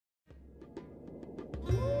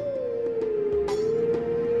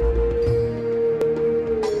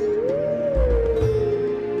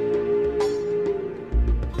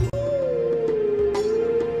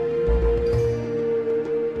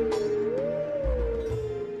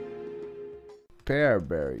Pear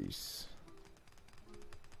berries.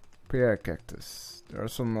 Pear cactus. There are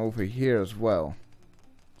some over here as well.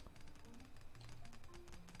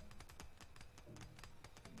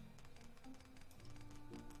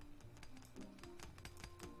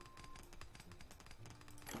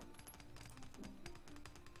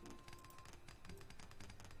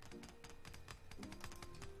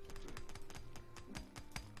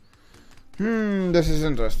 This is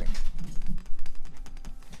interesting.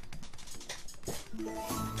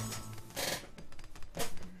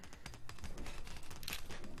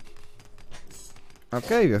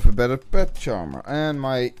 Okay, we have a better pet charmer, and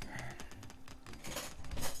my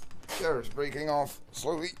chair is breaking off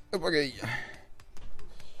slowly. Okay,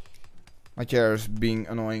 my chair is being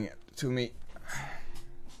annoying to me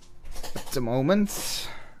at the moment.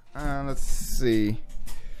 Let's see.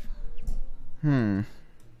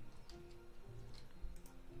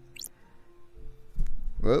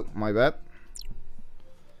 Well, my bad.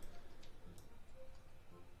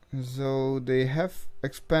 So they have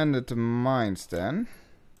expanded the mines then.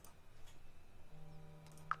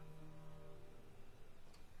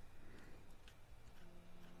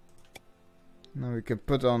 Now we can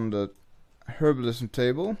put on the herbalism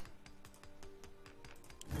table.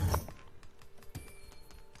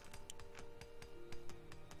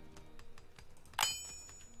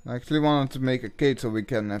 I actually wanted to make a gate so we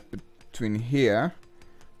can have between here.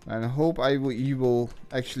 And I hope he will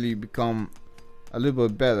actually become a little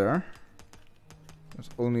bit better. That's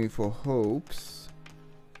only for hopes.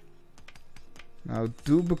 Now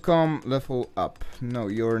do become level up. No,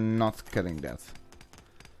 you're not getting that.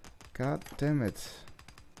 God damn it.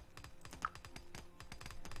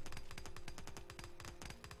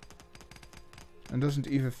 It doesn't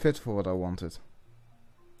even fit for what I wanted.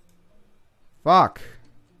 Fuck.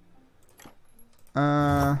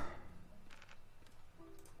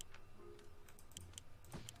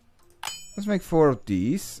 Let's make 4 of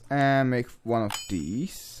these and make 1 of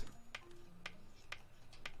these.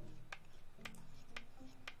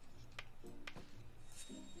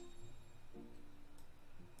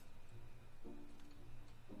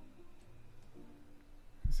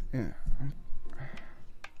 Yeah.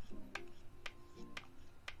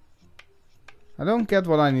 I don't get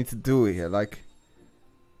what I need to do here. Like,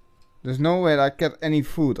 there's no way that I get any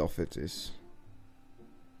food off it.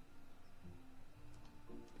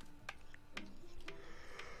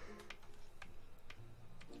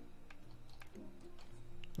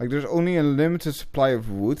 Like, there's only a limited supply of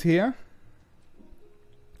wood here.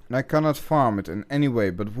 And I cannot farm it in any way,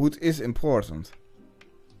 but wood is important.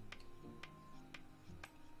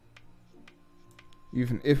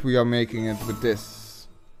 Even if we are making it with this.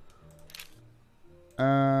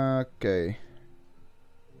 Okay.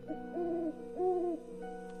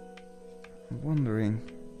 I'm wondering.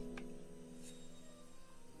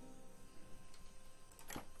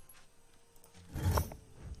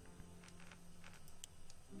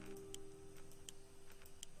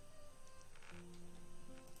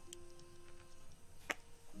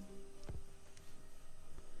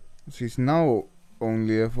 She's now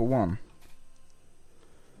only level 1.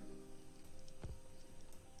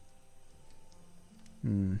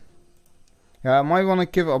 Yeah, I might want to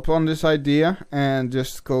give up on this idea and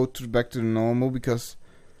just go back to the normal, because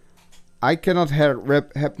I cannot I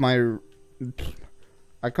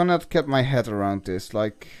cannot get my head around this.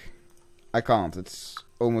 Like, I can't. It's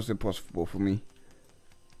almost impossible for me.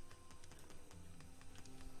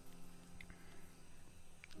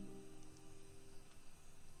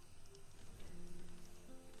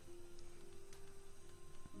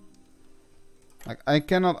 Like, I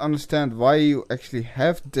cannot understand why you actually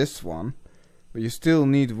have this one, but you still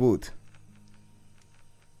need wood.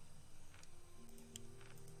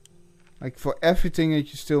 Like, for everything that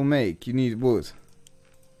you still make, you need wood.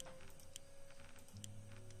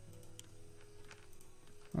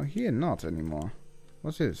 Oh, here not anymore.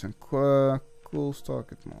 What's this? A cool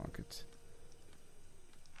stock market.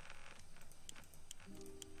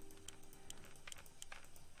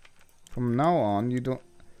 From now on, you don't...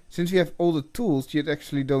 Since you have all the tools, you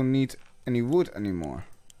actually don't need any wood anymore.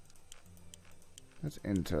 That's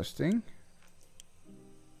interesting.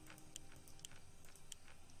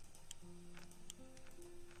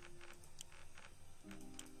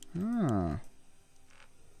 Ah.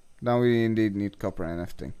 Now we indeed need copper and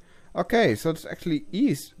everything. Okay, so it's actually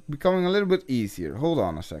becoming a little bit easier. Hold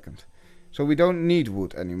on a second. So we don't need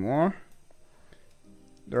wood anymore.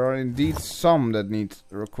 There are indeed some that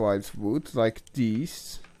requires wood, like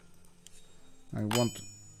these. I want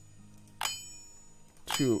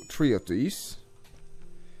 3 of these.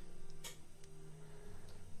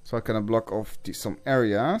 So I can block off some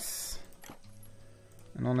areas.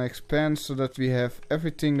 And on expand so that we have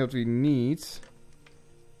everything that we need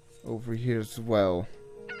over here as well.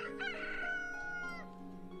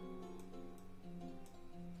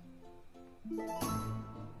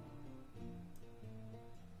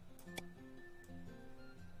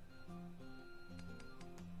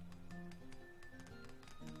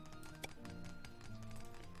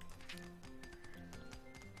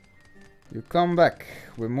 You come back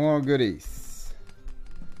with more goodies.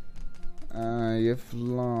 You have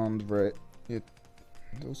laundry.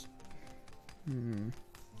 Those.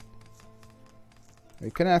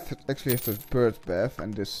 We can actually have the bird bath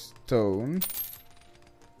and this stone.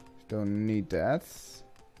 Don't need that at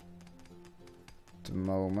the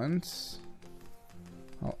moment.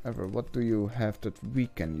 However, what do you have that we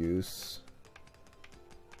can use?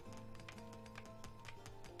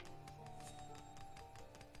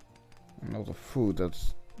 A lot of food,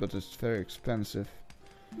 but it's very expensive.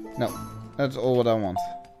 No, that's all what I want.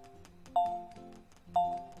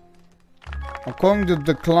 I'm calling the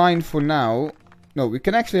decline for now. No, we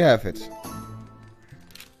can actually have it.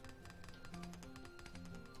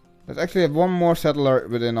 Let's actually have one more settler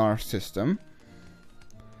within our system.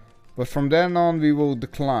 But from then on we will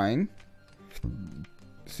decline.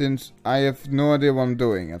 Since I have no idea what I'm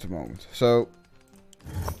doing at the moment. So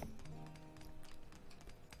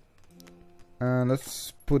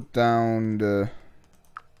let's put down the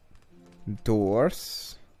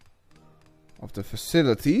doors of the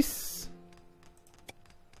facilities.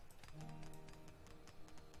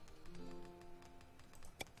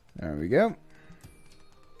 There we go.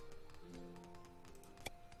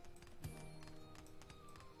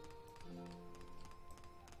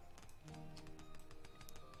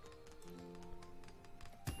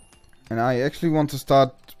 And I actually want to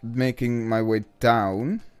start making my way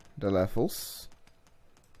down the levels.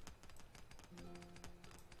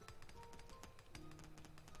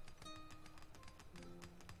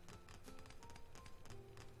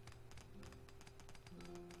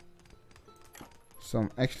 So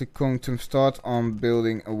I'm actually going to start on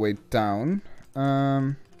building a way down.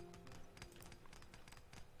 Well,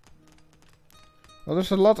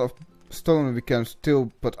 there's a lot of stone we can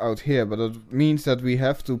still put out here, but it means that we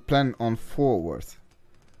have to plan on forward.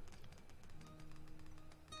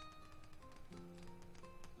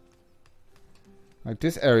 Like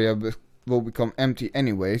this area will become empty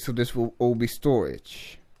anyway, so this will all be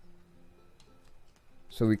storage.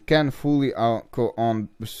 So we can fully go on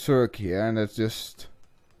berserk here, and let's just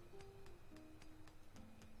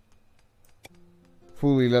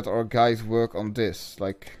fully let our guys work on this,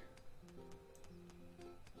 like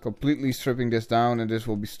completely stripping this down, and this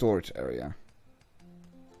will be storage area.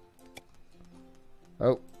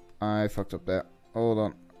 Oh, I fucked up there.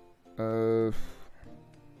 Hold on.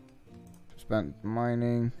 Suspend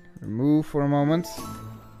mining. Remove for a moment.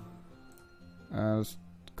 Let's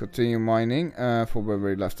continue mining for where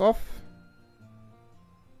we left off.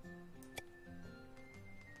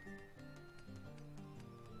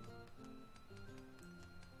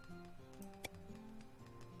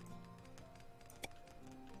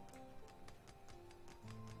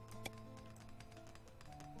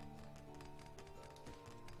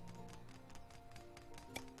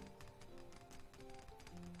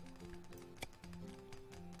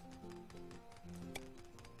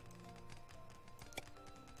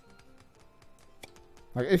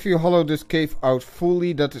 Like if you hollow this cave out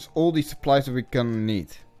fully, that is all the supplies that we can need.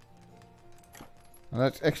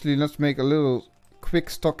 Let's make a little quick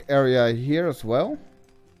stock area here as well.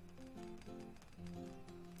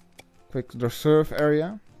 Quick reserve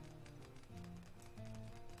area.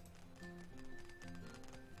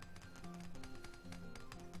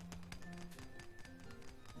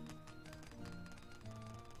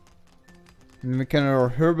 And we can our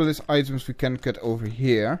herbalist items we can cut over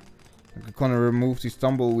here. I'm gonna remove this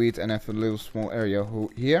tumbleweed and have a little small area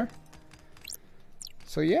here.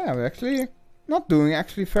 So yeah, we're actually not doing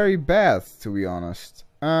very bad, to be honest.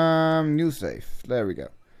 New save. There we go.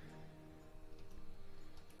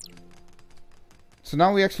 So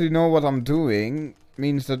now we actually know what I'm doing.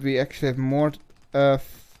 Means that we actually have more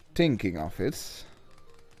thinking of it.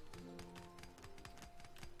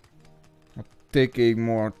 Taking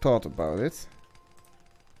more thought about it.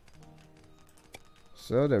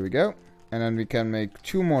 So there we go. And then we can make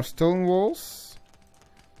 2 more stone walls.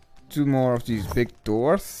 2 more of these big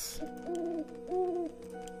doors.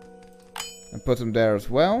 And put them there as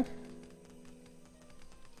well.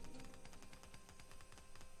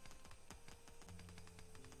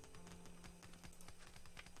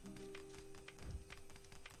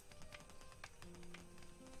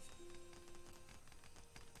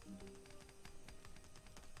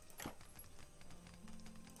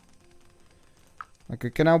 Like, I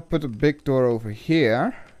can now put a big door over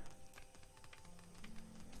here.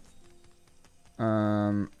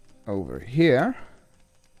 Over here.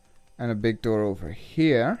 And a big door over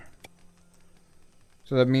here.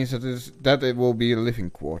 So that means that it will be living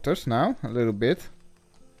quarters now, a little bit.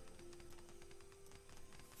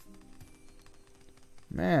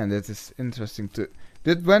 Man, that is interesting too.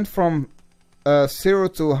 That went from 0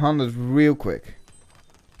 to 100 real quick.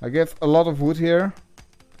 I have a lot of wood here.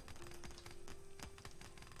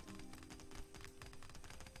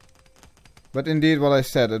 But indeed, what I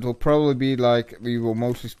said, it will probably be like we will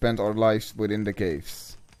mostly spend our lives within the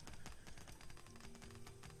caves.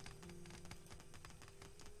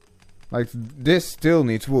 Like, this still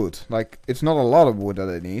needs wood. Like, it's not a lot of wood that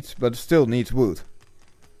it needs, but it still needs wood.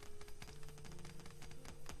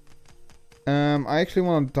 I actually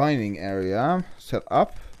want a dining area set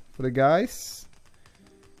up for the guys.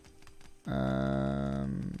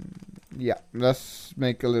 Yeah, let's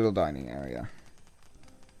make a little dining area.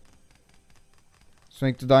 Let's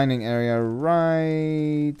make the dining area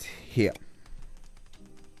right here.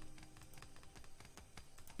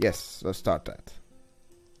 Yes, let's start that.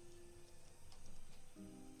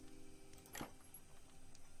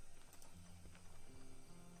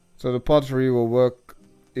 So the pottery will work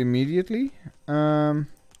immediately. How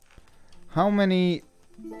many?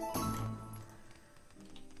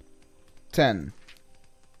 10.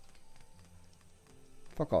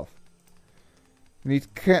 Fuck off. We need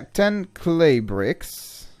 10 clay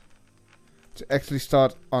bricks to actually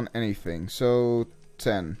start on anything. So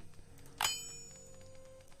 10.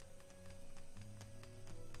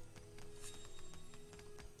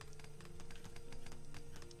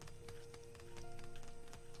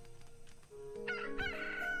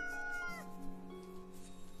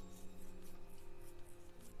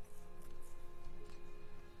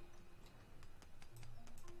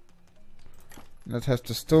 Let's have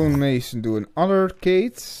the stonemason do another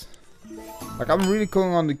cage. Like, I'm really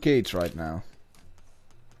going on the cage right now.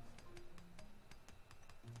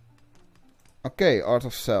 Okay, art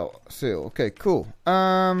of sail. Okay, cool.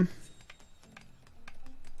 So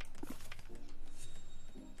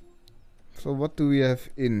what do we have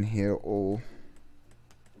in here all?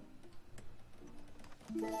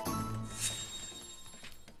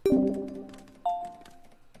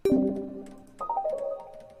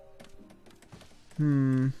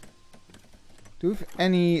 Do we have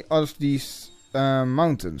any of these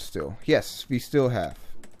mountains still? Yes, we still have.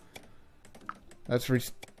 Let's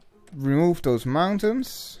remove those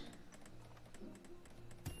mountains.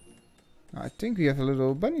 I think we have a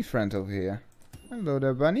little bunny friend over here. Hello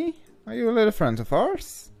there, bunny. Are you a little friend of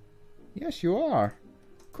ours? Yes, you are.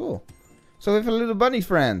 Cool. So we have a little bunny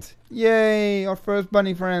friend. Yay, our first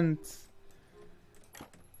bunny friend.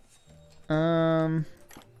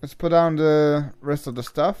 Let's put down the rest of the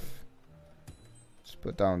stuff. Let's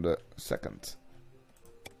put down the second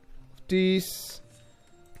of these.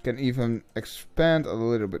 Can even expand a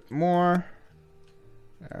little bit more.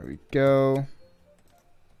 There we go.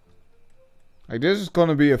 Like, this is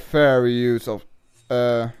gonna be a fair use of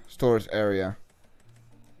storage area.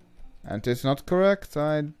 And it's not correct.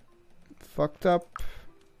 I fucked up.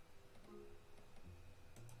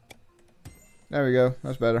 There we go.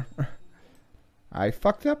 That's better. I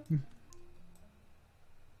fucked up.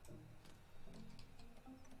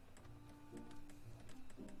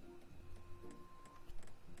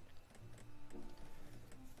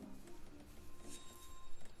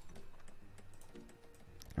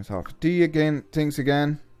 Let's have tea again. Things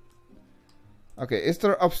again. Okay, is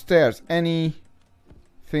there upstairs anything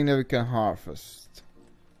that we can harvest?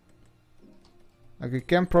 Like, we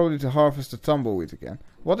can probably harvest the tumbleweed again.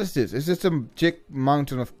 What is this? Is this a big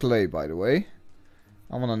mountain of clay, by the way?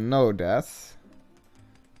 I want to know that.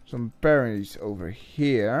 Some berries over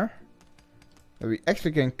here that we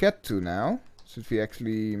actually can get to now, since we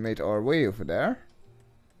actually made our way over there.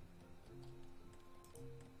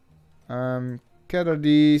 Gather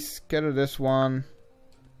these, gather this one,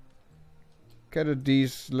 gather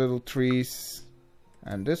these little trees,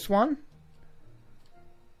 and this one.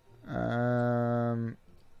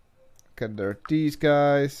 Gather these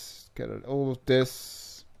guys, gather all of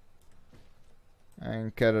this,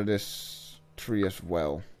 and gather this tree as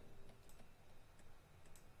well.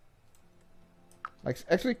 Like,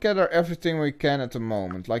 actually gather everything we can at the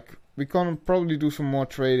moment. Like, we can probably do some more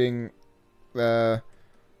trading,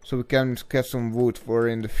 so we can get some wood for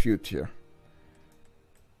in the future.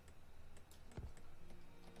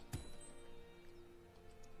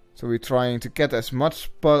 So we're trying to get as much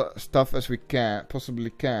stuff as we can,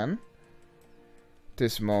 possibly can.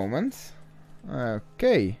 This moment.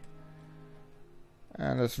 Okay.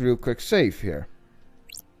 And let's real quick save here.